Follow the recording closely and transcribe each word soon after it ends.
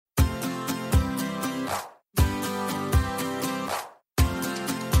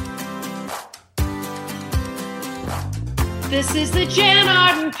This is the Jan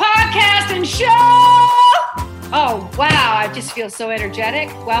Arden podcast and show. Oh, wow. I just feel so energetic.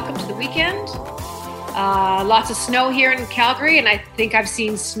 Welcome to the weekend. Lots of snow here in Calgary, and I think I've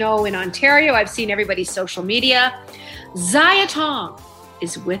seen snow in Ontario. I've seen everybody's social media. Zaya Tong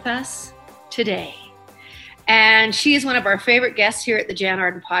is with us today, and she is one of our favorite guests here at the Jan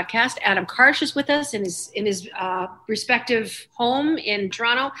Arden podcast. Adam Karsh is with us in his respective home in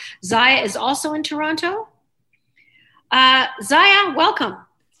Toronto. Zaya is also in Toronto. Zaya, welcome.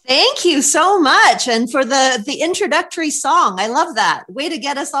 Thank you so much. And for the introductory song. I love that. Way to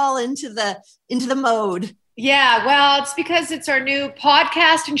get us all into the mode. Yeah, well, it's because it's our new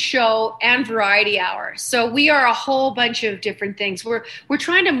podcast and show and variety hour. So we are a whole bunch of different things. We're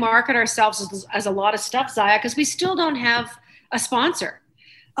trying to market ourselves as a lot of stuff, Zaya, because we still don't have a sponsor.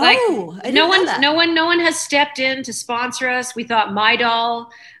 Like, no one has stepped in to sponsor us. We thought MyDoll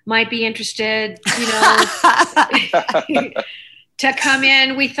might be interested, to come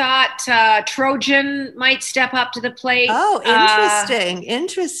in. We thought Trojan might step up to the plate. Oh,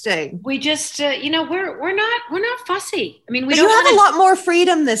 interesting. We just, we're not fussy. I mean, you have a lot more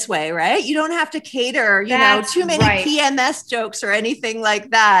freedom this way, right? You don't have to cater, too many PMS jokes or anything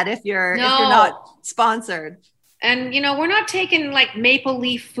like that if you're not sponsored. And, we're not taking like Maple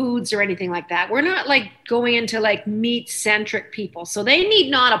Leaf Foods or anything like that. We're not like going into like meat-centric people. So they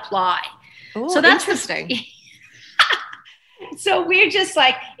need not apply. Oh, so that's interesting. So we're just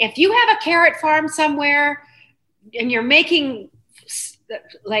like, if you have a carrot farm somewhere and you're making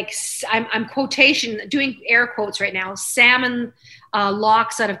like, I'm doing air quotes right now, salmon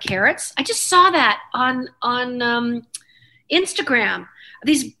lox out of carrots. I just saw that on Instagram.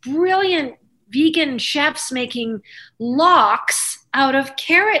 These brilliant vegan chefs making lox out of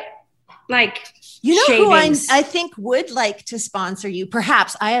carrot, shavings. Who I think would like to sponsor you?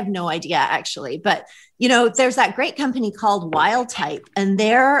 Perhaps. I have no idea actually, but there's that great company called Wild Type, and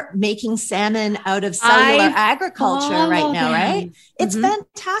they're making salmon out of cellular agriculture right now, right? It's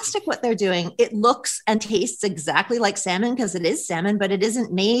fantastic what they're doing. It looks and tastes exactly like salmon because it is salmon, but it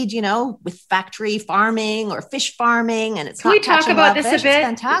isn't made, with factory farming or fish farming, and it's Can we talk about this a bit? It's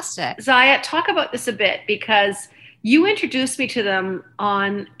fantastic. Zaya, talk about this a bit, because you introduced me to them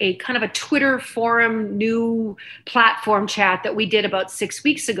on a kind of a Twitter forum, new platform chat that we did about 6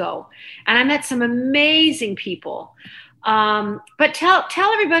 weeks ago. And I met some amazing people. But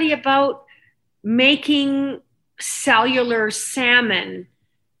tell everybody about making cellular salmon.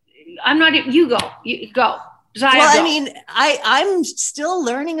 You go. Zaya, well, I'm still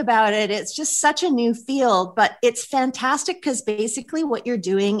learning about it. It's just such a new field, but it's fantastic because basically what you're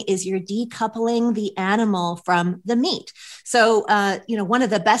doing is you're decoupling the animal from the meat. So, one of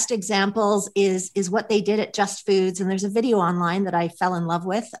the best examples is what they did at Just Foods. And there's a video online that I fell in love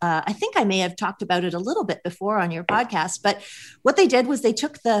with. I think I may have talked about it a little bit before on your podcast, but what they did was they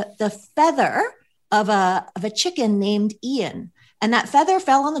took the feather of a chicken named Ian. And that feather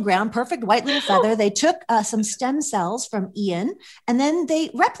fell on the ground, perfect white little feather. They took some stem cells from Ian, and then they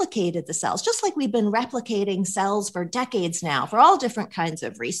replicated the cells, just like we've been replicating cells for decades now for all different kinds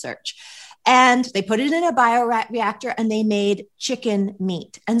of research. And they put it in a bioreactor and they made chicken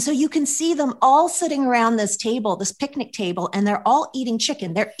meat. And so you can see them all sitting around this table, this picnic table, and they're all eating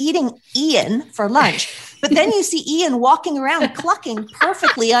chicken. They're eating Ian for lunch. But then you see Ian walking around clucking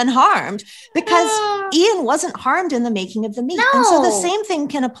perfectly unharmed because Ian wasn't harmed in the making of the meat. No. And so the same thing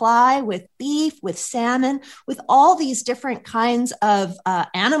can apply with beef, with salmon, with all these different kinds of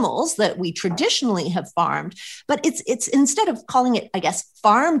animals that we traditionally have farmed. But it's instead of calling it, I guess,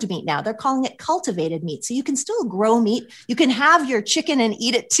 farmed meat now, they're calling it cultivated meat. So you can still grow meat. You can have your chicken and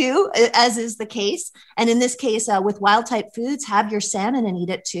eat it too, as is the case. And in this case, with Wild Type Foods, have your salmon and eat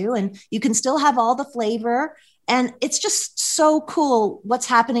it too. And you can still have all the flavor. And it's just so cool what's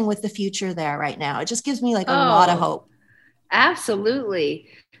happening with the future there right now. It just gives me a lot of hope. Absolutely.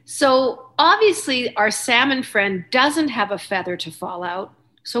 So obviously our salmon friend doesn't have a feather to fall out.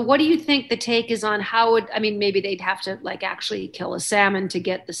 So what do you think the take is on maybe they'd have to actually kill a salmon to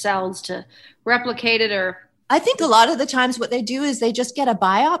get the cells to replicate it, or? I think a lot of the times what they do is they just get a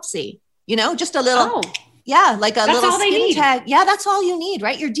biopsy, just a little, little skin tag. Yeah, that's all you need,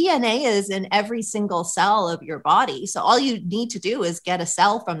 right? Your DNA is in every single cell of your body. So all you need to do is get a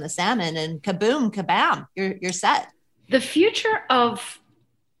cell from the salmon and kaboom, kabam, you're set. The future of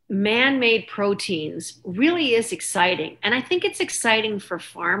man-made proteins really is exciting. And I think it's exciting for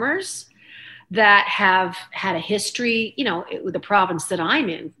farmers that have had a history, the province that I'm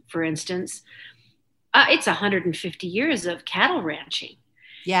in, for instance, it's 150 years of cattle ranching.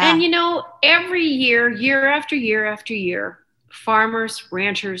 Yeah. And, every year after year after year, farmers,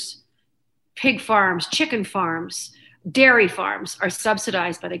 ranchers, pig farms, chicken farms, Dairy farms are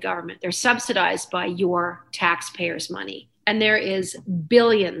subsidized by the government. They're subsidized by your taxpayers' money. And there is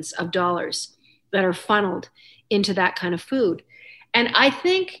billions of dollars that are funneled into that kind of food. And I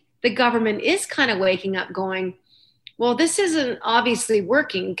think the government is kind of waking up going, well, this isn't obviously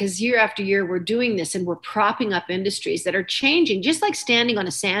working because year after year we're doing this and we're propping up industries that are changing, just like standing on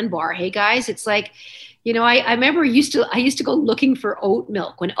a sandbar. Hey guys, it's like, I remember I used to go looking for oat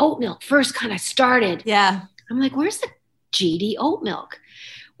milk when oat milk first kind of started. Yeah. I'm like, where's the GD oat milk?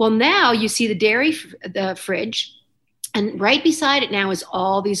 Well, now you see the fridge, and right beside it now is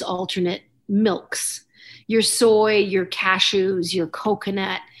all these alternate milks, your soy, your cashews, your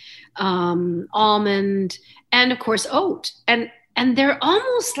coconut, almond, and of course oat. And they're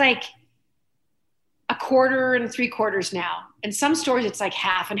almost like a quarter and 3/4 now. In some stores, it's like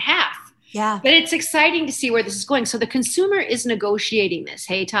half and half. Yeah. But it's exciting to see where this is going. So the consumer is negotiating this.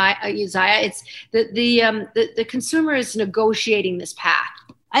 Hey, Uzziah, it's the consumer is negotiating this path.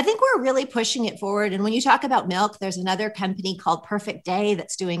 I think we're really pushing it forward. And when you talk about milk, there's another company called Perfect Day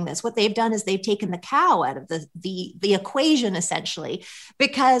that's doing this. What they've done is they've taken the cow out of the equation, essentially,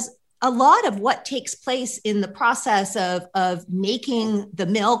 because a lot of what takes place in the process of making the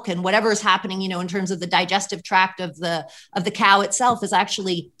milk and whatever is happening, in terms of the digestive tract of the cow itself is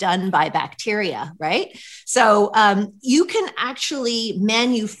actually done by bacteria, right? So you can actually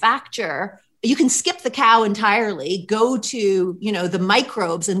manufacture. You can skip the cow entirely, go to, the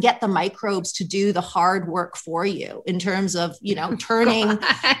microbes and get the microbes to do the hard work for you in terms of, turning,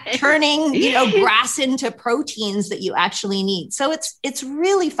 grass into proteins that you actually need. So it's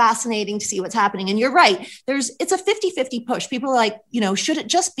really fascinating to see what's happening. And you're right. It's a 50-50 push. People are like, should it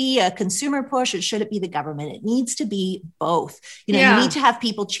just be a consumer push or should it be the government? It needs to be both. You need to have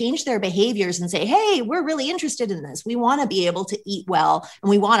people change their behaviors and say, hey, we're really interested in this. We want to be able to eat well and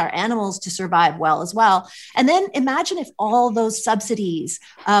we want our animals to survive well as well. And then imagine if all those subsidies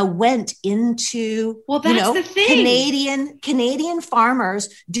went into the thing. Canadian farmers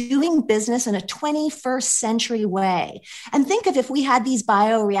doing business in a 21st century way. And think of if we had these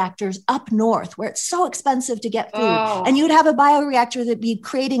bioreactors up north where it's so expensive to get food, and you would have a bioreactor that'd be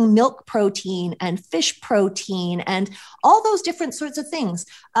creating milk protein and fish protein and all those different sorts of things.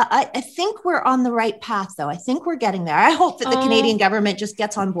 I think we're on the right path, though. I think we're getting there. I hope that the Canadian government just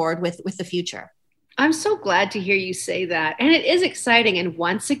gets on board with the future. I'm so glad to hear you say that. And it is exciting. And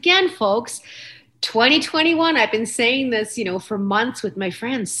once again, folks, 2021, I've been saying this, for months with my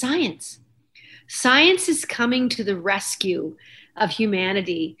friends, science is coming to the rescue of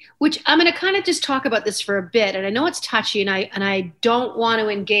humanity, which I'm going to kind of just talk about this for a bit. And I know it's touchy and I don't want to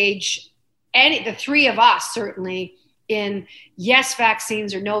engage the three of us certainly in yes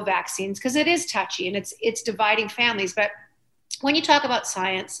vaccines or no vaccines, because it is touchy and it's dividing families. But when you talk about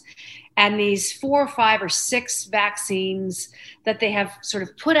science and these 4 or 5 or 6 vaccines that they have sort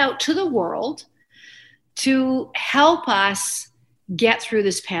of put out to the world to help us get through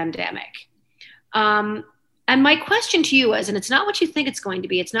this pandemic. And my question to you is, and it's not what you think it's going to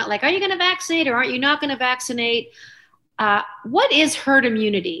be. It's not like, are you going to vaccinate or aren't you not going to vaccinate? What is herd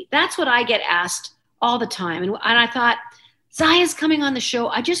immunity? That's what I get asked all the time. And I thought, Zaya's coming on the show.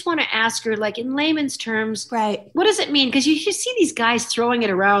 I just want to ask her, like in layman's terms, right? What does it mean? Because you see these guys throwing it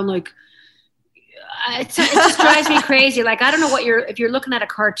around like, it just drives me crazy. Like, I don't know if you're looking at a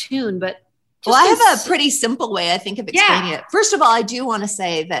cartoon, but well, I have a pretty simple way, I think, of explaining it. First of all, I do want to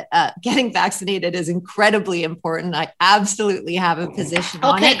say that getting vaccinated is incredibly important. I absolutely have a position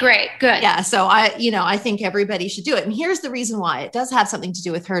on it. Okay, great. Good. Yeah. So I think everybody should do it. And here's the reason why. It does have something to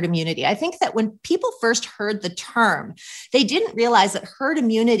do with herd immunity. I think that when people first heard the term, they didn't realize that herd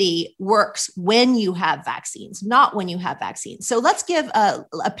immunity works when you have vaccines, not when you have vaccines. So let's give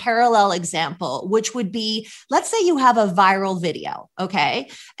a parallel example, which would be, let's say you have a viral video, okay?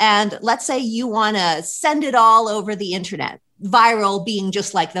 And let's say you want to send it all over the internet, viral being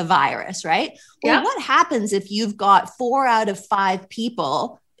just like the virus, right? Well, what happens if you've got 4 out of 5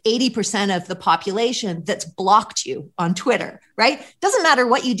 people, 80% of the population that's blocked you on Twitter, right? Doesn't matter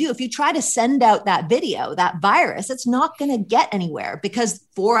what you do. If you try to send out that video, that virus, it's not going to get anywhere because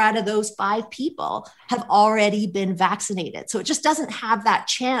 4 out of those 5 people have already been vaccinated. So it just doesn't have that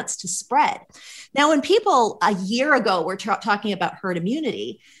chance to spread. Now, when people a year ago were talking about herd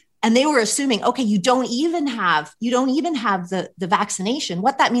immunity, and they were assuming, okay, you don't even have the vaccination.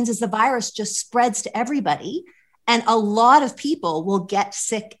 What that means is the virus just spreads to everybody. And a lot of people will get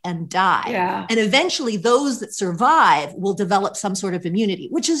sick and die. Yeah. And eventually those that survive will develop some sort of immunity,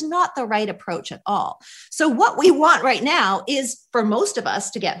 which is not the right approach at all. So what we want right now is for most of us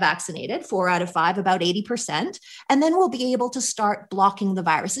to get vaccinated, 4 out of 5, about 80%. And then we'll be able to start blocking the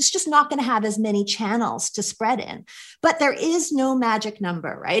virus. It's just not going to have as many channels to spread in. But there is no magic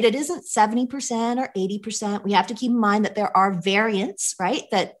number, right? It isn't 70% or 80%. We have to keep in mind that there are variants, right,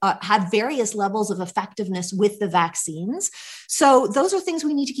 that have various levels of effectiveness with the vaccines. So those are things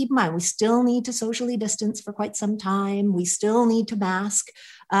we need to keep in mind. We still need to socially distance for quite some time. We still need to mask.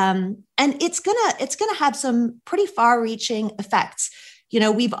 And it's gonna have some pretty far-reaching effects. You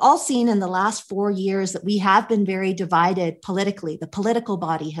know, we've all seen in the last 4 years that we have been very divided politically. The political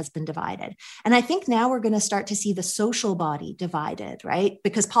body has been divided. And I think now we're going to start to see the social body divided, right?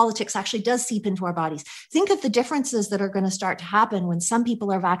 Because politics actually does seep into our bodies. Think of the differences that are going to start to happen when some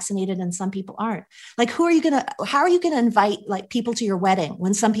people are vaccinated and some people aren't. Like, how are you going to invite like people to your wedding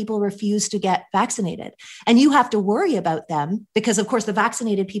when some people refuse to get vaccinated? And you have to worry about them because, of course, the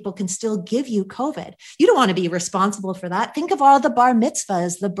vaccinated people can still give you COVID. You don't want to be responsible for that. Think of all the bar mitzvahs,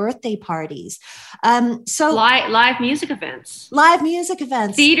 the birthday parties. So live music events,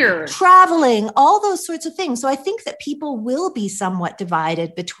 theater, traveling, all those sorts of things. So I think that people will be somewhat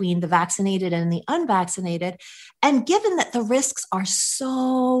divided between the vaccinated and the unvaccinated. And given that the risks are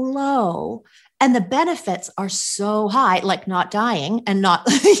so low, and the benefits are so high, like not dying and not,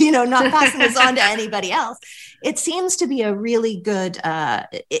 not passing this on to anybody else. It seems to be a really good,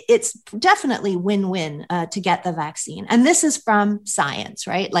 it's definitely win-win to get the vaccine. And this is from science,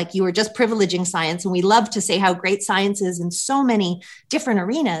 right? Like you were just privileging science, and we love to say how great science is in so many different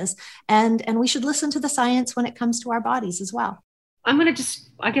arenas. And we should listen to the science when it comes to our bodies as well. I'm going to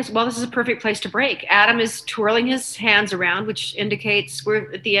this is a perfect place to break. Adam is twirling his hands around, which indicates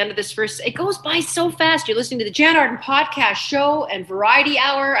we're at the end of this first. It goes by so fast. You're listening to the Jan Arden Podcast Show and Variety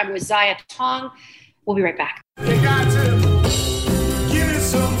Hour. I'm with Zaya Tong. We'll be right back. You got to give me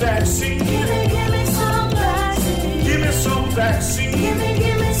some vaccine. Give me some vaccine. Give me some vaccine.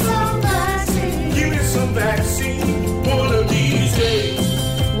 Give me some vaccine. Give me some vaccine one of these days.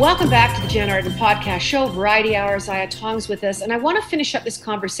 Welcome back to the Jan Arden Podcast Show, Variety Hour. Zaya Tong's with us. And I want to finish up this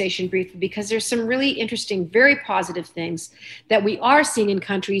conversation briefly because there's some really interesting, very positive things that we are seeing in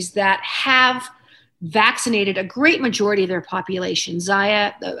countries that have vaccinated a great majority of their population.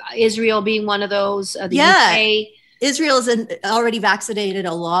 Zaya, Israel being one of those, the UK. Israel's already vaccinated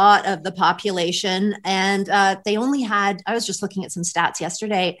a lot of the population, and they only had, I was just looking at some stats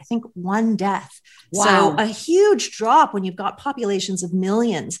yesterday, I think 1 death. Wow. So a huge drop when you've got populations of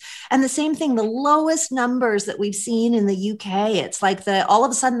millions. And the same thing, the lowest numbers that we've seen in the UK, it's like all of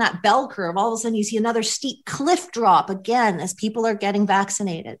a sudden that bell curve, all of a sudden you see another steep cliff drop again as people are getting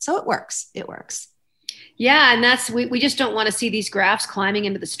vaccinated. So it works. Yeah, and we just don't want to see these graphs climbing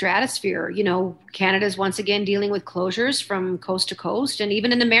into the stratosphere. You know, Canada's once again dealing with closures from coast to coast. And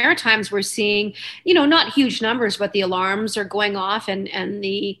even in the Maritimes, we're seeing, not huge numbers, but the alarms are going off and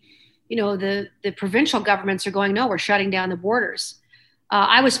the provincial governments are going, no, we're shutting down the borders.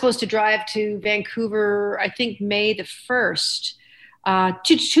 I was supposed to drive to Vancouver, I think May the 1st,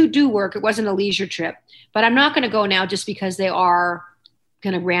 to do work. It wasn't a leisure trip, but I'm not going to go now just because they are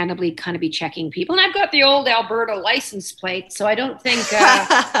going to randomly kind of be checking people. And I've got the old Alberta license plate, so I don't think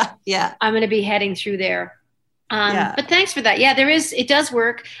I'm going to be heading through there. But thanks for that. Yeah, it does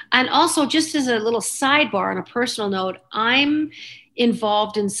work. And also, just as a little sidebar on a personal note, I'm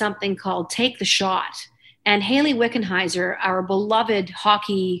involved in something called Take the Shot. And Hayley Wickenheiser, our beloved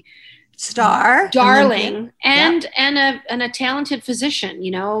hockey star, darling, and a talented physician.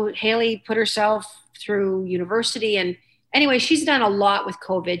 Hayley put herself through university, and anyway, she's done a lot with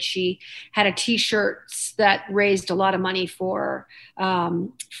COVID. She had a T-shirt that raised a lot of money for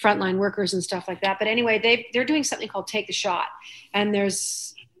frontline workers and stuff like that. But anyway, they're doing something called Take the Shot, and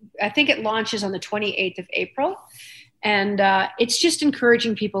I think it launches on the 28th of April. And it's just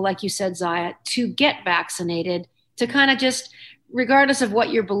encouraging people, like you said, Zaya, to get vaccinated, to kind of just, regardless of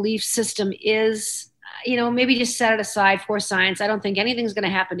what your belief system is, maybe just set it aside for science. I don't think anything's going to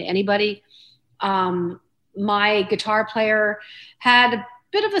happen to anybody. My guitar player had a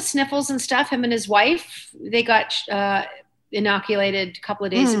bit of a sniffles and stuff. Him and his wife, they got inoculated a couple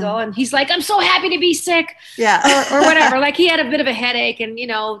of days ago, and he's like, I'm so happy to be sick, or whatever. Like he had a bit of a headache, and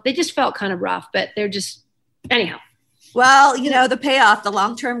they just felt kind of rough, but they're just, anyhow. Well, the payoff, the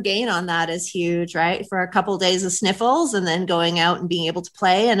long-term gain on that is huge, right? For a couple of days of sniffles and then going out and being able to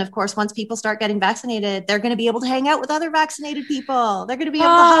play. And of course, once people start getting vaccinated, they're going to be able to hang out with other vaccinated people. They're going to be able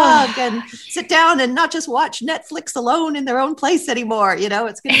to hug and sit down and not just watch Netflix alone in their own place anymore.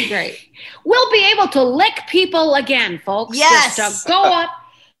 It's going to be great. We'll be able to lick people again, folks. Yes. Just to go up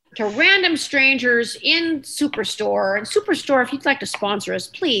to random strangers in Superstore. And Superstore, if you'd like to sponsor us,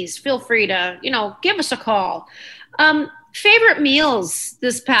 please feel free to, give us a call. Favorite meals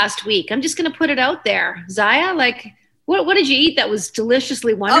this past week? I'm just going to put it out there. Zaya, what did you eat that was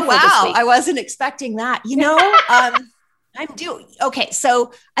deliciously wonderful this week? I wasn't expecting that. Okay.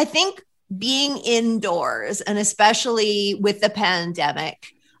 So I think being indoors, and especially with the pandemic,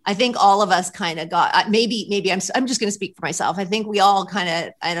 I think all of us kind of got, maybe I'm just going to speak for myself. I think we all kind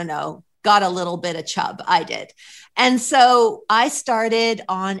of, I don't know, got a little bit of chub. I did. And so I started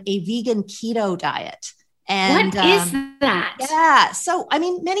on a vegan keto diet. And what is that? Yeah. So,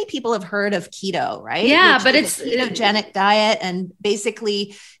 many people have heard of keto, right? Yeah, but it's a ketogenic diet. And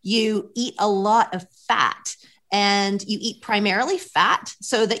basically you eat a lot of fat and you eat primarily fat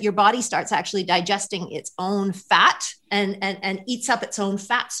so that your body starts actually digesting its own fat and eats up its own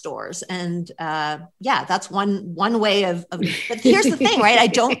fat stores. And that's one way of, but here's the thing, right? I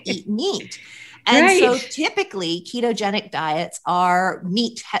don't eat meat. And so typically ketogenic diets are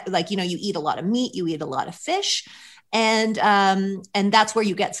meat, you eat a lot of meat, you eat a lot of fish, and that's where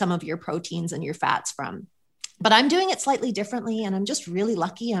you get some of your proteins and your fats from. But I'm doing it slightly differently. And I'm just really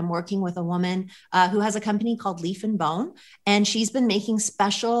lucky. I'm working with a woman who has a company called Leaf and Bone. And she's been making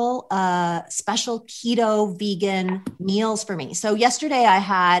special keto vegan meals for me. So yesterday I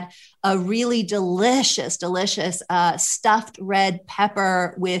had a really delicious stuffed red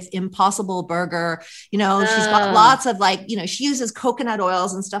pepper with Impossible Burger. She's got lots of she uses coconut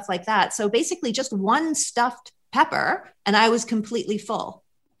oils and stuff like that. So basically just one stuffed pepper and I was completely full.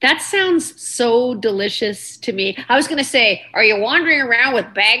 That sounds so delicious to me. I was going to say, are you wandering around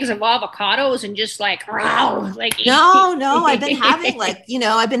with bags of avocados and just wow? No, I've been having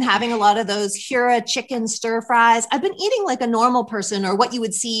I've been having a lot of those Hura chicken stir fries. I've been eating like a normal person, or what you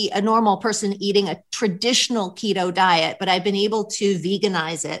would see a normal person eating, a traditional keto diet, but I've been able to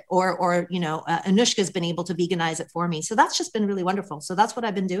veganize it or Anushka's been able to veganize it for me. So that's just been really wonderful. So that's what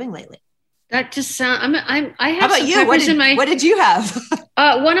I've been doing lately. That just sounds. I have. How about you? What did you have?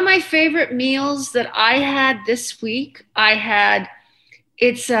 One of my favorite meals that I had this week.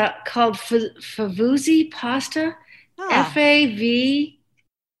 It's called Favuzzi pasta. F-A-V.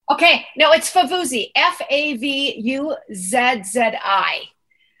 Okay, no, it's Favuzzi. F-A-V-U-Z-Z-I.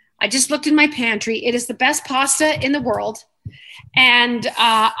 I just looked in my pantry. It is the best pasta in the world, and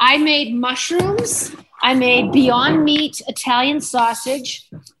I made mushrooms. I made Beyond Meat Italian sausage,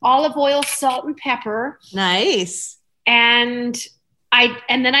 olive oil, salt, and pepper. Nice. And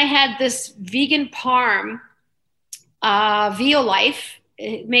then I had this vegan parm, Violife.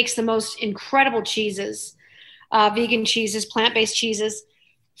 It makes the most incredible cheeses, vegan cheeses, plant-based cheeses.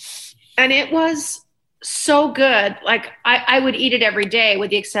 And it was so good. I would eat it every day, with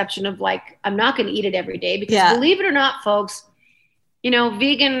the exception of I'm not going to eat it every day because believe it or not, folks,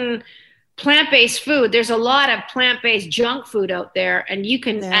 vegan plant-based food, there's a lot of plant-based junk food out there, and you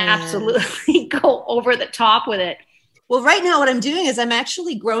can absolutely go over the top with it. Well, right now what I'm doing is I'm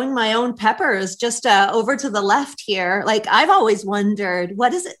actually growing my own peppers just over to the left here. I've always wondered,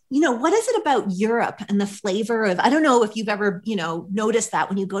 what is it about Europe and the flavor of, I don't know if you've ever, noticed that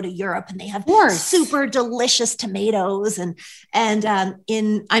when you go to Europe and they have super delicious tomatoes and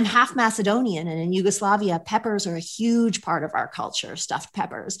I'm half Macedonian, and in Yugoslavia, peppers are a huge part of our culture, stuffed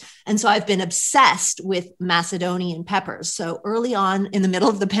peppers. And so I've been obsessed with Macedonian peppers. So early on in the middle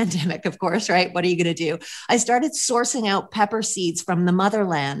of the pandemic, of course, right? What are you going to do? I started sourcing out pepper seeds from the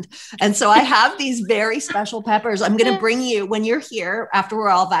motherland. And so I have these very special peppers I'm going to bring you when you're here after we're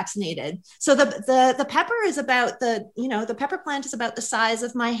all vaccinated. So the pepper is about the pepper plant is about the size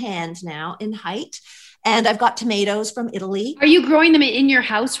of my hand now in height. And I've got tomatoes from Italy. Are you growing them in your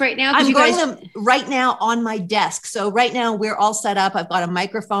house right now? I'm growing them right now on my desk. So right now we're all set up. I've got a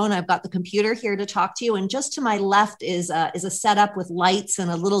microphone. I've got the computer here to talk to you. And just to my left is a setup with lights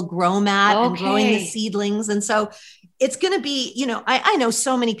and a little grow mat and growing the seedlings. And so it's going to be, I know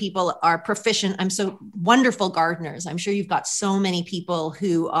so many people are proficient. I'm so wonderful gardeners. I'm sure you've got so many people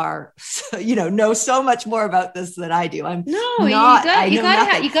who are, know so much more about this than I do. You got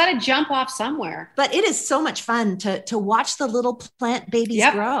to jump off somewhere. But it is so much fun to watch the little plant babies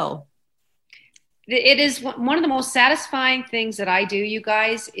grow. It is one of the most satisfying things that I do, you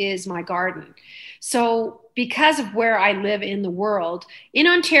guys, is my garden. So because of where I live in the world, in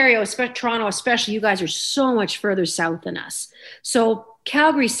Ontario, especially Toronto, especially, you guys are so much further south than us. So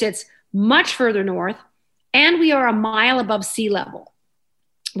Calgary sits much further north, and we are a mile above sea level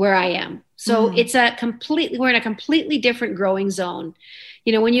where I am. So we're in a completely different growing zone.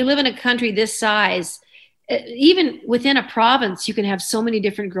 You know, when you live in a country this size, even within a province, you can have so many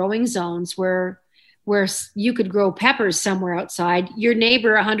different growing zones where you could grow peppers somewhere outside. Your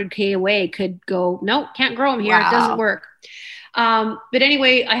neighbor 100K away could go, no, can't grow them here. Wow. It doesn't work. But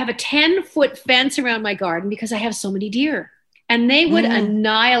anyway, I have a 10-foot fence around my garden because I have so many deer, and they would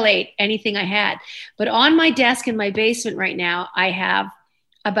annihilate anything I had. But on my desk in my basement right now, I have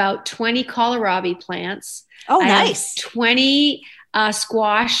about 20 kohlrabi plants. Oh, nice. 20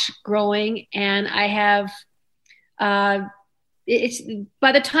 squash growing, and I have it's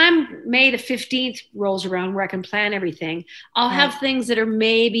by the time May the 15th rolls around, where I can plant everything, I'll have things that are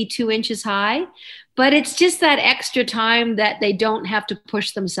maybe 2 inches high, but it's just that extra time that they don't have to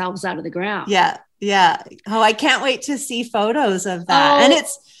push themselves out of the ground. Yeah. Oh, I can't wait to see photos of that. And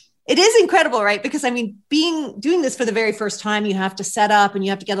it is incredible, right? Because I mean, doing this for the very first time, you have to set up and you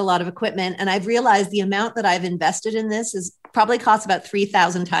have to get a lot of equipment. And I've realized the amount that I've invested in this is probably costs about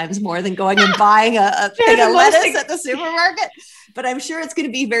 3,000 times more than going and buying a thing of lettuce at the supermarket. But I'm sure it's going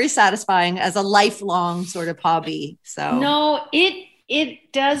to be very satisfying as a lifelong sort of hobby. So no,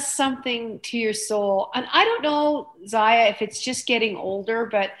 it does something to your soul. And I don't know, Zaya, if it's just getting older,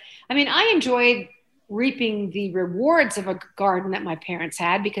 but I mean, I enjoyed reaping the rewards of a garden that my parents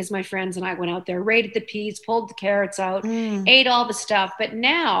had, because my friends and I went out there, raided the peas, pulled the carrots out, ate all the stuff. But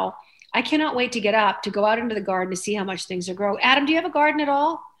now I cannot wait to get up, to go out into the garden to see how much things are growing. Adam, do you have a garden at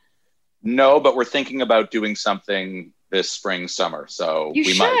all? No, but we're thinking about doing something this spring, summer. So you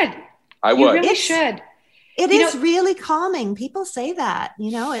should. I would. You really should. It is really calming. People say that,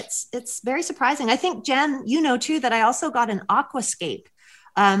 it's very surprising. I think, Jen, too, that I also got an aquascape,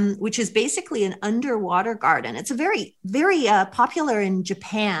 which is basically an underwater garden. It's a very, very popular in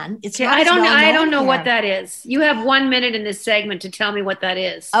Japan. I don't know what that is. You have 1 minute in this segment to tell me what that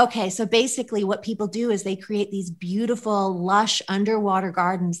is. Okay. So basically what people do is they create these beautiful, lush underwater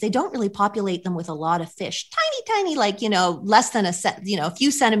gardens. They don't really populate them with a lot of fish, tiny, like, less than a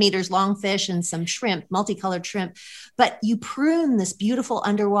few centimeters long fish and some shrimp, multicolored shrimp. But you prune this beautiful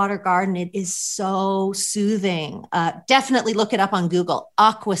underwater garden. It is so soothing. Definitely look it up on Google.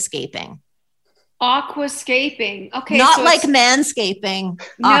 Aquascaping. Okay. Not like manscaping.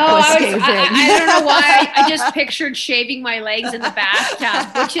 No, I don't know why. I just pictured shaving my legs in the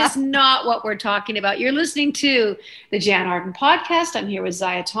bathtub, which is not what we're talking about. You're listening to the Jan Arden podcast. I'm here with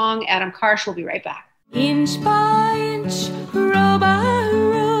Zaya Tong. Adam Karsh will be right back. Inch by inch, row by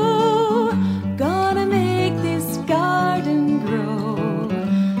row, gonna make this garden grow.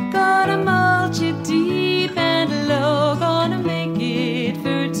 Gonna mulch it deep and low, gonna make it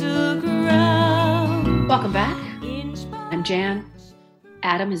fertile ground. Welcome back. I'm Jan.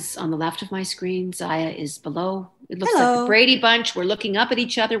 Adam is on the left of my screen. Zaya is below. It looks like the Brady Bunch. We're looking up at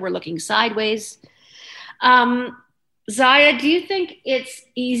each other. We're looking sideways. Zaya, do you think it's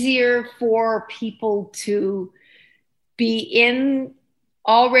easier for people to be in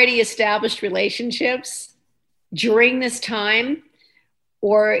already established relationships during this time?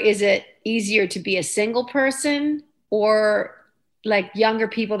 Or is it easier to be a single person? Or like younger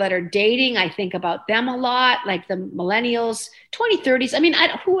people that are dating? I think about them a lot, like the millennials, 20s, 30s. I mean,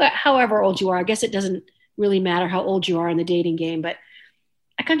 however old you are, I guess it doesn't really matter how old you are in the dating game. But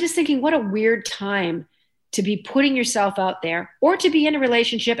I'm just thinking, what a weird time to be putting yourself out there, or to be in a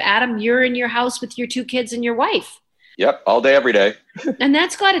relationship. Adam, you're in your house with your 2 kids and your wife. Yep. All day, every day. And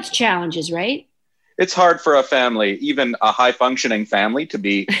that's got its challenges, right? It's hard for a family, even a high functioning family, to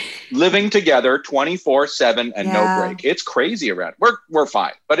be living together 24/7 and no break. It's crazy around. We're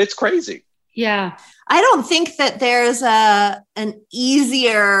fine, but it's crazy. Yeah. I don't think that there's an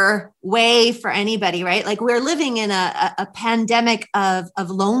easier way for anybody, right? Like, we're living in a pandemic of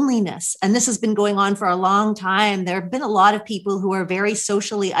loneliness, and this has been going on for a long time. There have been a lot of people who are very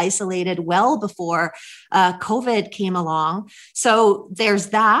socially isolated well before COVID came along. So there's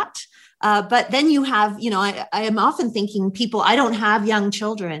that. But then you have, I am often thinking I don't have young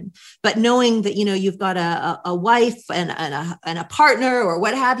children, but knowing that, you've got a wife and a partner or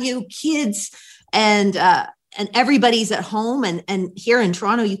what have you, kids, and everybody's at home. And here in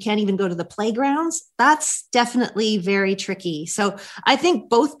Toronto, you can't even go to the playgrounds. That's definitely very tricky. So I think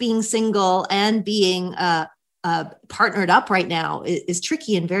both being single and being partnered up right now is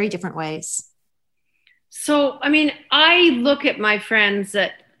tricky in very different ways. So, I mean, I look at my friends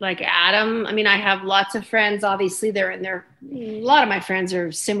that like Adam. I mean, I have lots of friends, obviously a lot of my friends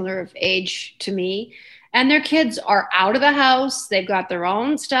are similar of age to me, and their kids are out of the house. They've got their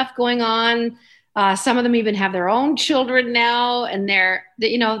own stuff going on. Some of them even have their own children now, and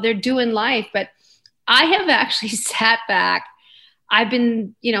they're doing life. But I have actually sat back. I've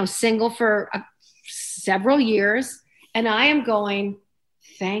been, single for several years, and I am going,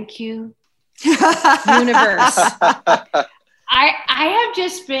 thank you, universe. I have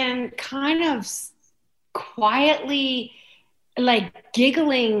just been kind of quietly like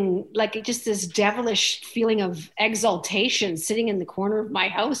giggling, like just this devilish feeling of exaltation sitting in the corner of my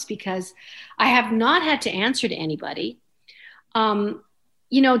house, because I have not had to answer to anybody.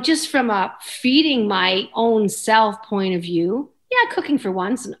 Just from a feeding my own self point of view. Yeah, cooking for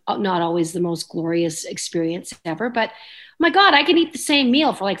once, not always the most glorious experience ever, but my God, I can eat the same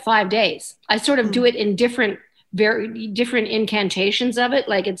meal for like 5 days. I sort of do it in very different incantations of it.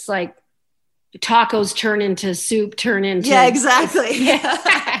 Like it's like tacos turn into soup, turn into. Yeah, exactly.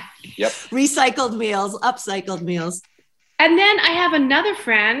 Yep. Recycled meals, upcycled meals. And then I have another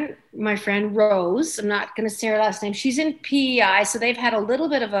friend, my friend Rose. I'm not going to say her last name. She's in PEI, so they've had a little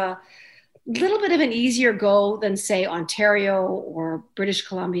bit of an easier go than, say, Ontario or British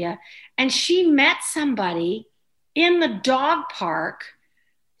Columbia. And she met somebody in the dog park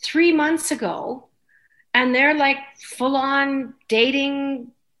 3 months ago, and they're like full on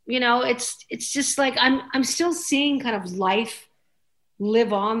dating. It's just like I'm still seeing kind of life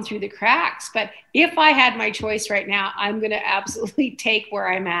live on through the cracks. But if I had my choice right now, I'm going to absolutely take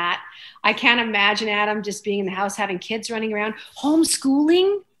where I'm at. I can't imagine Adam just being in the house, having kids running around,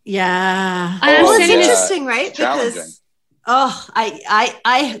 homeschooling. Yeah. Well, it's interesting, right? Challenging. Because,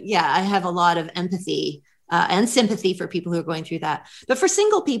 I have a lot of empathy and sympathy for people who are going through that. But for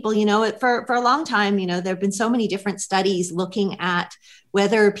single people, for a long time, there have been so many different studies looking at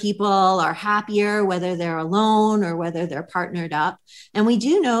whether people are happier, whether they're alone or whether they're partnered up. And we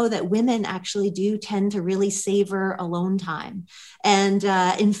do know that women actually do tend to really savor alone time. And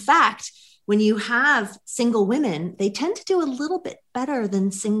in fact, when you have single women, they tend to do a little bit better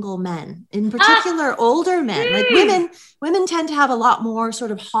than single men, in particular, older men. Like women tend to have a lot more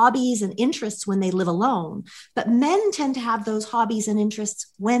sort of hobbies and interests when they live alone, but men tend to have those hobbies and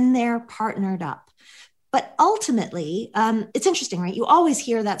interests when they're partnered up. But ultimately, it's interesting, right? You always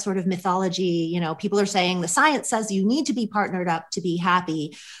hear that sort of mythology. People are saying the science says you need to be partnered up to be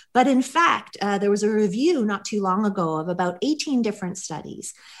happy. But in fact, there was a review not too long ago of about 18 different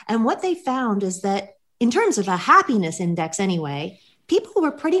studies. And what they found is that in terms of a happiness index anyway, people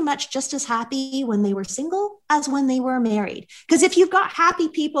were pretty much just as happy when they were single as when they were married. Because if you've got happy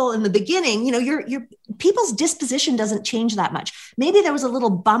people in the beginning, your people's disposition doesn't change that much. Maybe there was a little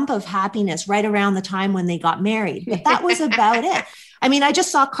bump of happiness right around the time when they got married, but that was about it. I mean, I just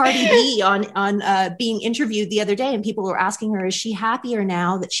saw Cardi B on being interviewed the other day, and people were asking her, is she happier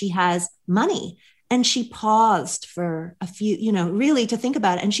now that she has money? And she paused for a few, really to think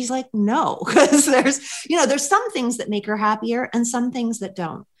about it. And she's like, no, because there's some things that make her happier and some things that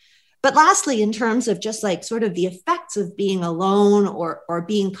don't. But lastly, in terms of just like sort of the effects of being alone or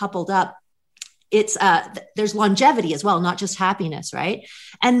being coupled up, it's there's longevity as well, not just happiness, right?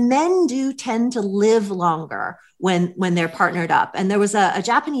 And men do tend to live longer when they're partnered up. And there was a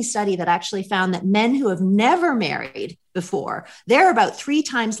Japanese study that actually found that men who have never married before, they're about 3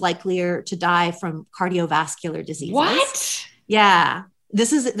 times likelier to die from cardiovascular diseases. What? Yeah.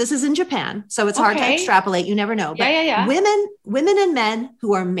 This is in Japan, so it's hard to extrapolate. You never know. But yeah. Women and men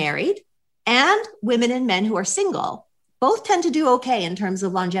who are married and women and men who are single both tend to do okay in terms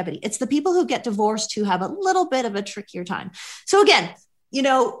of longevity. It's the people who get divorced who have a little bit of a trickier time. So again,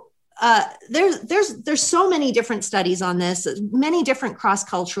 there's so many different studies on this, many different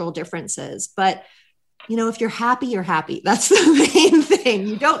cross-cultural differences, but if you're happy, you're happy. That's the main thing.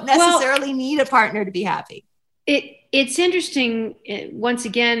 You don't necessarily need a partner to be happy. It's interesting. Once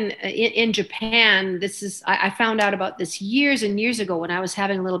again, in Japan, I found out about this years and years ago when I was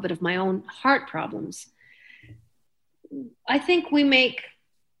having a little bit of my own heart problems. I think we make,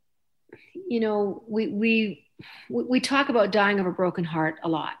 we talk about dying of a broken heart a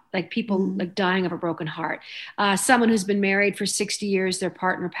lot, like people like dying of a broken heart. Someone who's been married for 60 years, their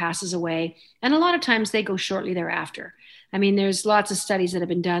partner passes away. And a lot of times they go shortly thereafter. I mean, there's lots of studies that have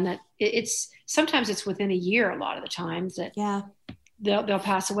been done that sometimes it's within a year, a lot of the times that they'll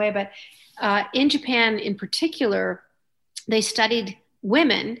pass away. But in Japan in particular, they studied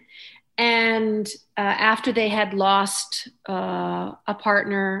women. And after they had lost a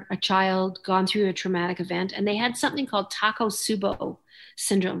partner, a child, gone through a traumatic event, and they had something called Takotsubo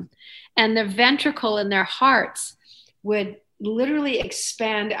syndrome. And the ventricle in their hearts would literally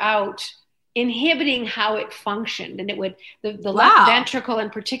expand out, inhibiting how it functioned. And it would, the Wow. left ventricle in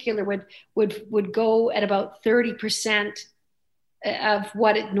particular would go at about 30% of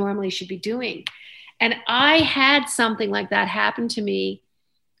what it normally should be doing. And I had something like that happen to me,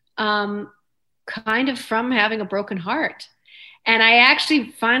 kind of from having a broken heart. And I actually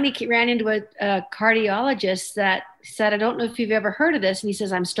finally ran into a cardiologist that said, I don't know if you've ever heard of this. And he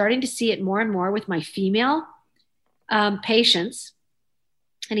says, I'm starting to see it more and more with my female patients.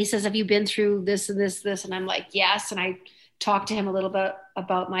 And he says, have you been through this and this? And I'm like, yes. And I talked to him a little bit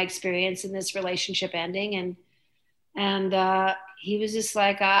about my experience in this relationship ending. And he was just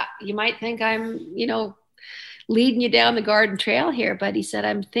like, you might think I'm, leading you down the garden trail here. But he said,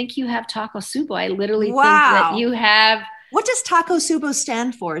 I think you have Takotsubo. I literally think that you have. What does Takotsubo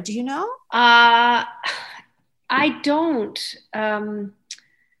stand for? Do you know? I don't.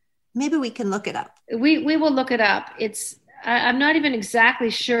 Maybe we can look it up. We will look it up. I'm not even exactly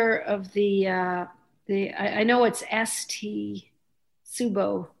sure of the I know it's ST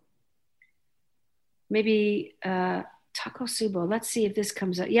Subo. Maybe Takotsubo. Let's see if this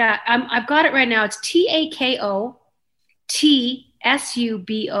comes up. Yeah, I've got it right now. It's TAKOTSUBO.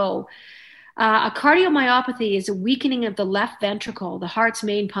 A cardiomyopathy is a weakening of the left ventricle, the heart's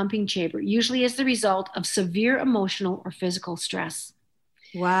main pumping chamber, usually as the result of severe emotional or physical stress.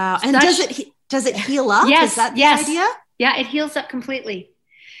 Wow. And does it heal up? Yes. Is that the yes. idea? Yeah, it heals up completely.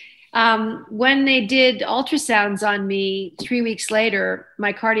 When they did ultrasounds on me 3 weeks later,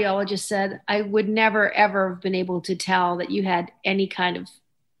 my cardiologist said, I would never, ever have been able to tell that you had any kind of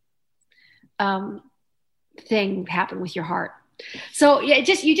thing happen with your heart. So yeah,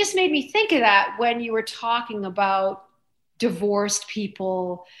 you just made me think of that when you were talking about divorced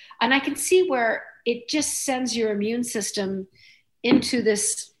people. And I can see where it just sends your immune system into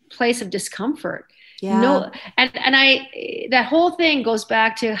this place of discomfort. Yeah. No, and that whole thing goes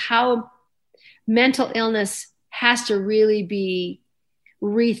back to how mental illness has to really be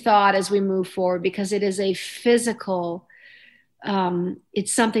rethought as we move forward, because it is a physical,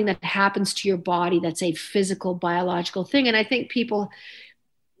 it's something that happens to your body. That's a physical, biological thing. And I think people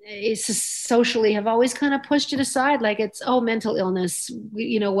socially have always kind of pushed it aside. Like it's, mental illness,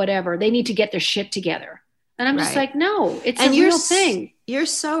 whatever. They need to get their shit together. And I'm just like, no, it's a real thing. You're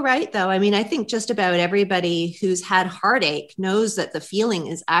so right, though. I mean, I think just about everybody who's had heartache knows that the feeling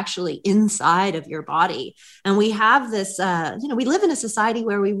is actually inside of your body. And we have this, we live in a society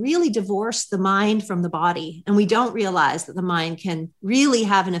where we really divorce the mind from the body. And we don't realize that the mind can really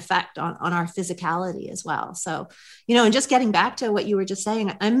have an effect on our physicality as well. So, and just getting back to what you were just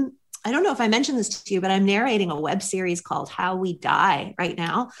saying, I don't know if I mentioned this to you, but I'm narrating a web series called How We Die right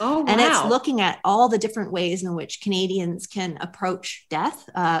now. Oh, wow. And it's looking at all the different ways in which Canadians can approach death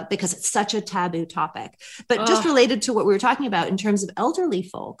because it's such a taboo topic. But just related to what we were talking about in terms of elderly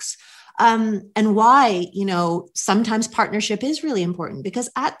folks, and why, sometimes partnership is really important, because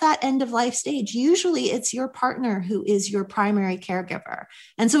at that end of life stage, usually it's your partner who is your primary caregiver.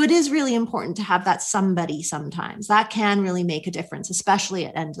 And so it is really important to have that somebody sometimes. That can really make a difference, especially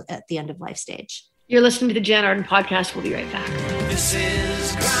at the end of life stage. You're listening to the Jan Arden Podcast. We'll be right back. This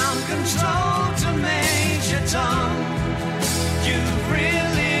is ground control to Major Tom. You've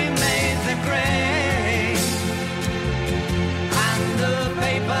really made the grade. And the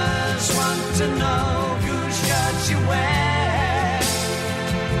papers want to know whose shirt you wear.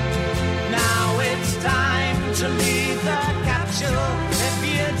 Now it's time to leave the capsule if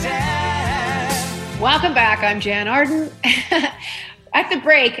you dare. Welcome back. I'm Jan Arden. At the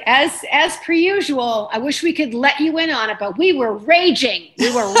break, as per usual, I wish we could let you in on it, but we were raging.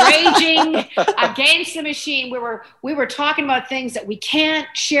 We were raging against the machine. We were talking about things that we can't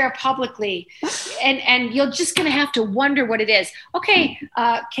share publicly, and you're just gonna have to wonder what it is. Okay,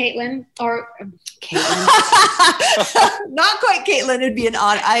 Caitlin. Not quite Caitlin. It'd be an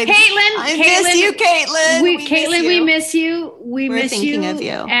odd. I miss you, Caitlin. We miss you. We're miss thinking you, of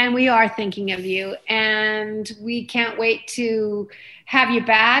you, and we are thinking of you, and we can't wait to have you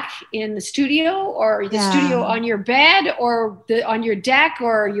back in the studio, or the studio on your bed, or on your deck,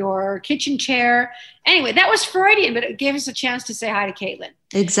 or your kitchen chair. Anyway, that was Freudian, but it gave us a chance to say hi to Caitlin.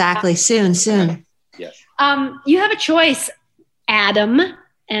 Exactly. Soon. Yes. You have a choice, Adam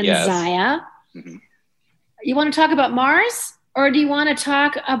and Zaya. Mm-hmm. You want to talk about Mars, or do you want to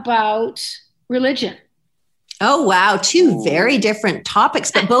talk about religion? Oh, wow. Two very different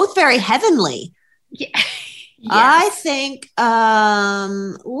topics, but both very heavenly. Yeah. Yes. I think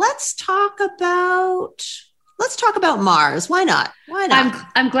let's talk about Mars. Why not?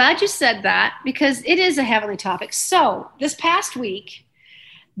 I'm glad you said that, because it is a heavenly topic. So this past week,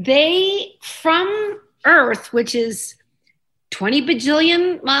 they from Earth, which is 20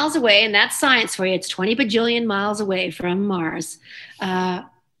 bajillion miles away, and that's science for you, it's 20 bajillion miles away from Mars,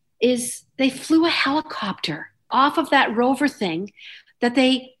 is they flew a helicopter off of that rover thing that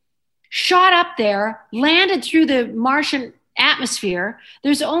they shot up there, landed through the Martian atmosphere.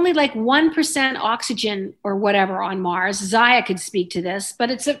 There's only like 1% oxygen or whatever on Mars. Zaya could speak to this,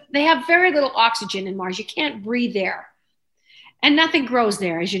 but they have very little oxygen in Mars. You can't breathe there. And nothing grows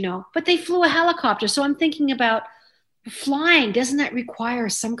there, as you know. But they flew a helicopter. So I'm thinking about flying. Doesn't that require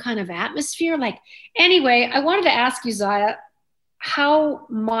some kind of atmosphere? Anyway, I wanted to ask you, Zaya, how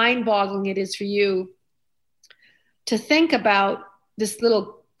mind-boggling it is for you to think about this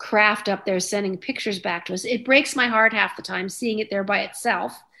little craft up there sending pictures back to us. It breaks my heart half the time seeing it there by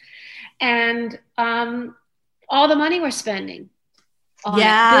itself. And all the money we're spending on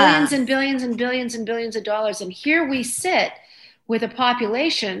billions and billions and billions and billions of dollars. And here we sit with a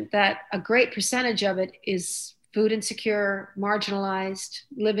population that a great percentage of it is food insecure, marginalized,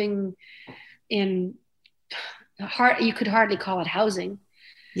 living in you could hardly call it housing.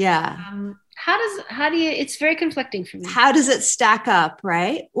 Yeah. How do you, it's very conflicting for me. How does it stack up,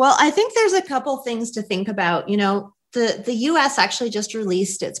 right? Well, I think there's a couple things to think about. The US actually just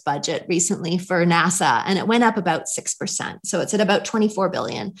released its budget recently for NASA, and it went up about 6%. So it's at about 24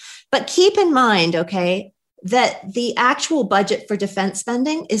 billion. But keep in mind, okay, that the actual budget for defense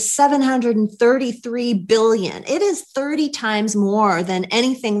spending is 733 billion. It is 30 times more than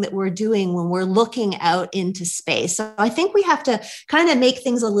anything that we're doing when we're looking out into space. So I think we have to kind of make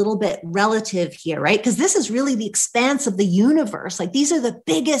things a little bit relative here, right? Because this is really the expanse of the universe. These are the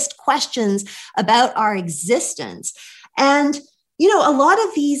biggest questions about our existence. And a lot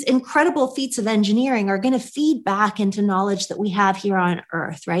of these incredible feats of engineering are going to feed back into knowledge that we have here on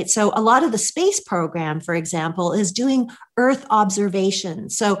Earth, right? So a lot of the space program, for example, is doing Earth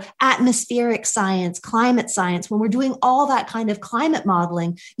observations. So atmospheric science, climate science, when we're doing all that kind of climate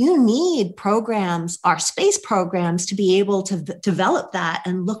modeling, you need programs, our space programs, to be able to develop that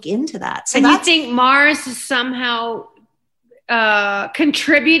and look into that. So and you think Mars is somehow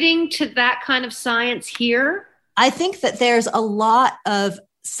contributing to that kind of science here? I think that there's a lot of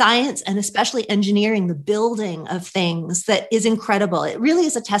science and especially engineering, the building of things, that is incredible. It really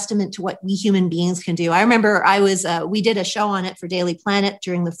is a testament to what we human beings can do. I remember we did a show on it for Daily Planet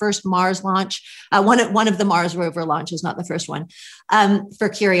during the first Mars launch, one of the Mars rover launches, not the first one, for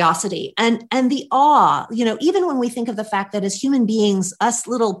Curiosity. And the awe, even when we think of the fact that as human beings, us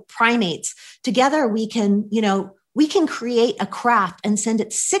little primates, together we can create a craft and send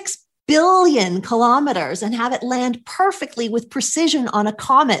it 6 billion kilometers and have it land perfectly with precision on a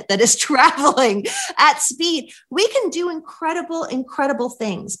comet that is traveling at speed. We can do incredible, incredible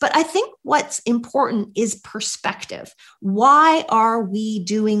things. But I think what's important is perspective. Why are we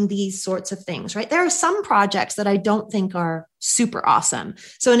doing these sorts of things, right? There are some projects that I don't think are super awesome.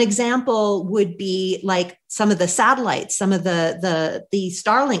 So an example would be like some of the satellites, some of the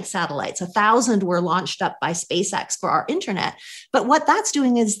Starlink satellites, 1,000 were launched up by SpaceX for our internet. But what that's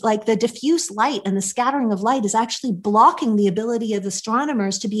doing is like the diffuse light and the scattering of light is actually blocking the ability of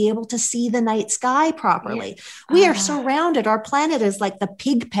astronomers to be able to see the night sky properly. Yeah. We are surrounded, our planet is like the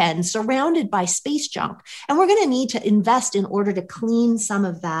pig pen, surrounded by space junk. And we're going to need to invest in order to clean some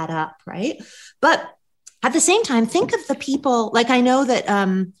of that up, right? But at the same time, think of the people, like I know that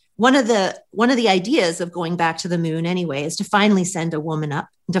one of the ideas of going back to the moon anyway is to finally send a woman up,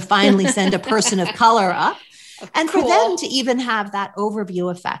 to finally send a person of color up. And for them to even have that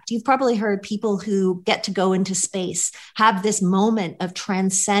overview effect, you've probably heard people who get to go into space have this moment of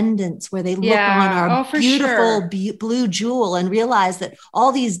transcendence where they look on our beautiful blue jewel and realize that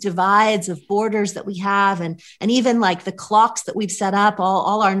all these divides of borders that we have and even like the clocks that we've set up,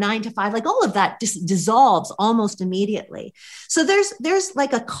 all our 9 to 5, like all of that just dissolves almost immediately. So there's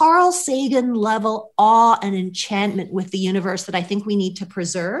like a Carl Sagan level awe and enchantment with the universe that I think we need to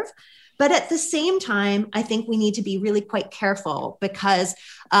preserve. But at the same time, I think we need to be really quite careful because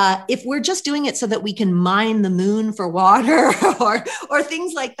if we're just doing it so that we can mine the moon for water or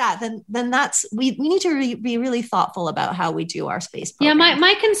things like that, then that's we need to be really thoughtful about how we do our space program. Yeah,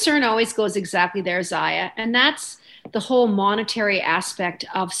 my concern always goes exactly there, Zaya, and that's the whole monetary aspect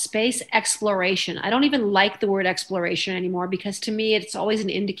of space exploration. I don't even like the word exploration anymore because to me, it's always an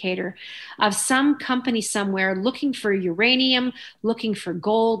indicator of some company somewhere looking for uranium, looking for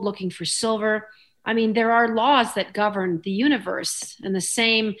gold, looking for silver. I mean, there are laws that govern the universe, and the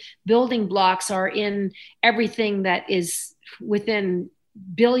same building blocks are in everything that is within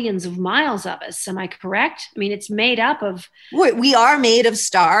billions of miles of us. Am I correct? I mean, it's made up of. We are made of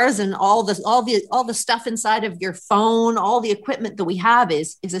stars, and all the stuff inside of your phone, all the equipment that we have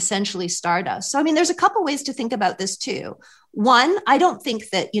is essentially stardust. So, I mean, there's a couple ways to think about this too. One, I don't think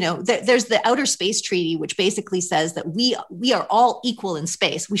that, there's the Outer Space Treaty, which basically says that we are all equal in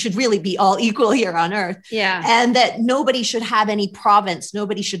space. We should really be all equal here on Earth. Yeah. And that nobody should have any province.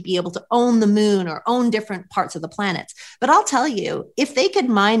 Nobody should be able to own the moon or own different parts of the planets. But I'll tell you, if they could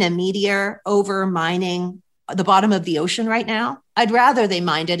mine a meteor over mining the bottom of the ocean right now, I'd rather they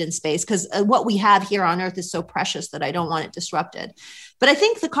mined it in space, because what we have here on Earth is so precious that I don't want it disrupted. But I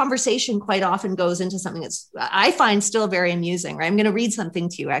think the conversation quite often goes into something that's I find still very amusing. Right? I'm going to read something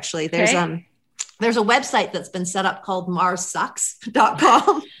to you. Actually, there's a website that's been set up called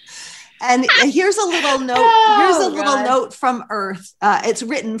MarsSucks.com. And here's a little note. Note from Earth. It's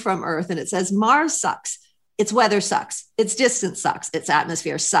written from Earth, and it says, "Mars sucks. Its weather sucks. Its distance sucks. Its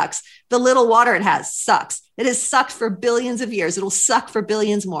atmosphere sucks. The little water it has sucks. It has sucked for billions of years. It'll suck for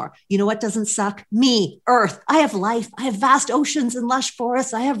billions more. You know what doesn't suck? Me, Earth. I have life. I have vast oceans and lush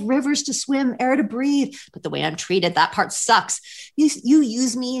forests. I have rivers to swim, air to breathe. But the way I'm treated, that part sucks. You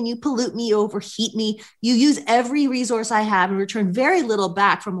use me and you pollute me, you overheat me. You use every resource I have and return very little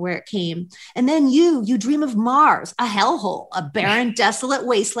back from where it came. And then you dream of Mars, a hellhole, a barren, desolate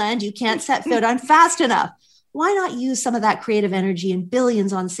wasteland you can't set foot on fast enough. Why not use some of that creative energy and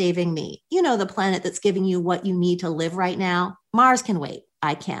billions on saving me? You know, the planet that's giving you what you need to live right now. Mars can wait.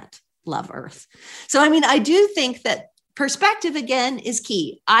 I can't. Love Earth." So, I mean, I do think that perspective, again, is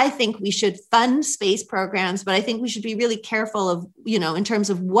key. I think we should fund space programs, but I think we should be really careful of, in terms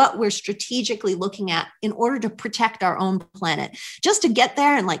of what we're strategically looking at in order to protect our own planet. Just to get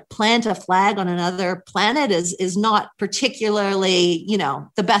there and plant a flag on another planet is not particularly,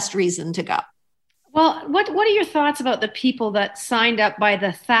 the best reason to go. Well, what are your thoughts about the people that signed up by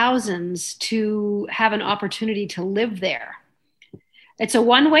the thousands to have an opportunity to live there? It's a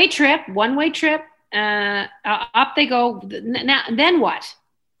one-way trip. Up they go. Now, then what?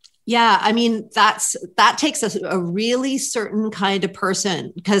 Yeah, I mean, that takes a really certain kind of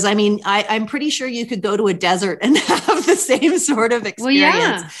person, because I mean, I'm pretty sure you could go to a desert and have the same sort of experience.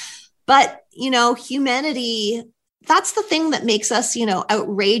 Well, yeah. But, humanity, that's the thing that makes us,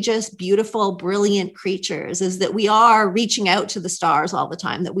 outrageous, beautiful, brilliant creatures, is that we are reaching out to the stars all the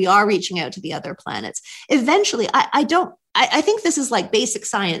time, that we are reaching out to the other planets. Eventually, I think this is like basic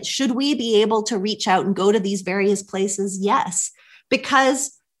science. Should we be able to reach out and go to these various places? Yes,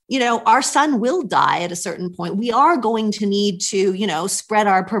 because, our sun will die at a certain point. We are going to need to, spread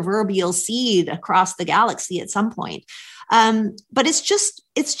our proverbial seed across the galaxy at some point. But it's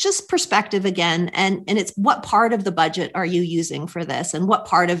just perspective again. And it's what part of the budget are you using for this? And what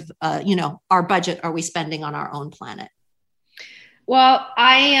part of, our budget are we spending on our own planet? Well,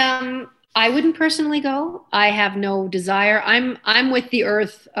 I wouldn't personally go. I have no desire. I'm with the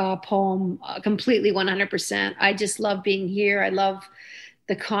Earth poem completely 100%. I just love being here. I love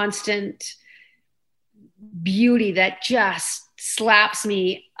the constant beauty that just slaps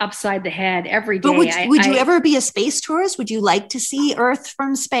me upside the head every day. But would you ever be a space tourist? Would you like to see Earth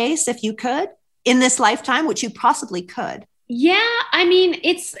from space if you could in this lifetime, which you possibly could? Yeah, I mean,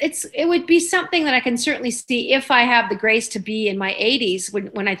 it would be something that I can certainly see if I have the grace to be in my 80s,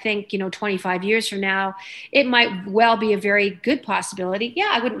 when I think, 25 years from now, it might well be a very good possibility. Yeah,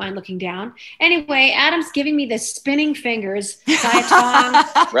 I wouldn't mind looking down. Anyway, Adam's giving me the spinning fingers. Zaya Tong.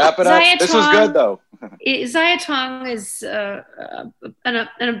 Wrap it up. This was good, though. Zaya Tong is a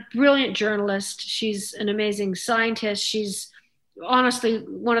brilliant journalist. She's an amazing scientist. She's honestly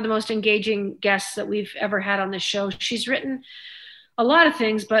one of the most engaging guests that we've ever had on this show. She's written a lot of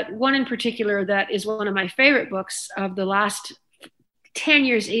things, but one in particular that is one of my favorite books of the last 10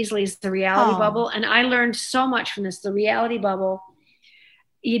 years easily is The Reality Bubble. And I learned so much from this. The Reality Bubble,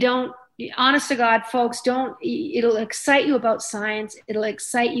 honest to God, folks, it'll excite you about science. It'll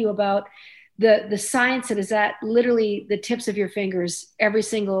excite you about the science that is at literally the tips of your fingers every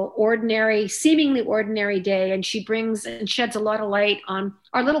single seemingly ordinary day. And she brings and sheds a lot of light on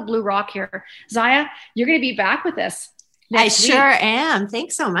our little blue rock here. Zaya, you're going to be back with us next week. Sure am.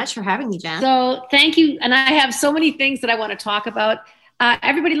 Thanks so much for having me, Jen. So thank you. And I have so many things that I want to talk about.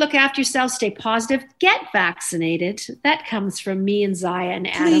 Everybody look after yourself, stay positive, get vaccinated. That comes from me and Zaya and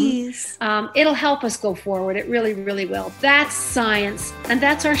Adam. Please. It'll help us go forward. It really, really will. That's science. And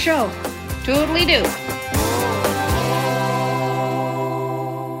that's our show. Totally do.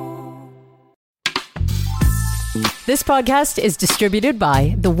 This podcast is distributed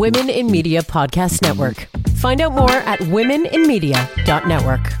by the Women in Media Podcast Network. Find out more at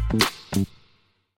womeninmedia.network.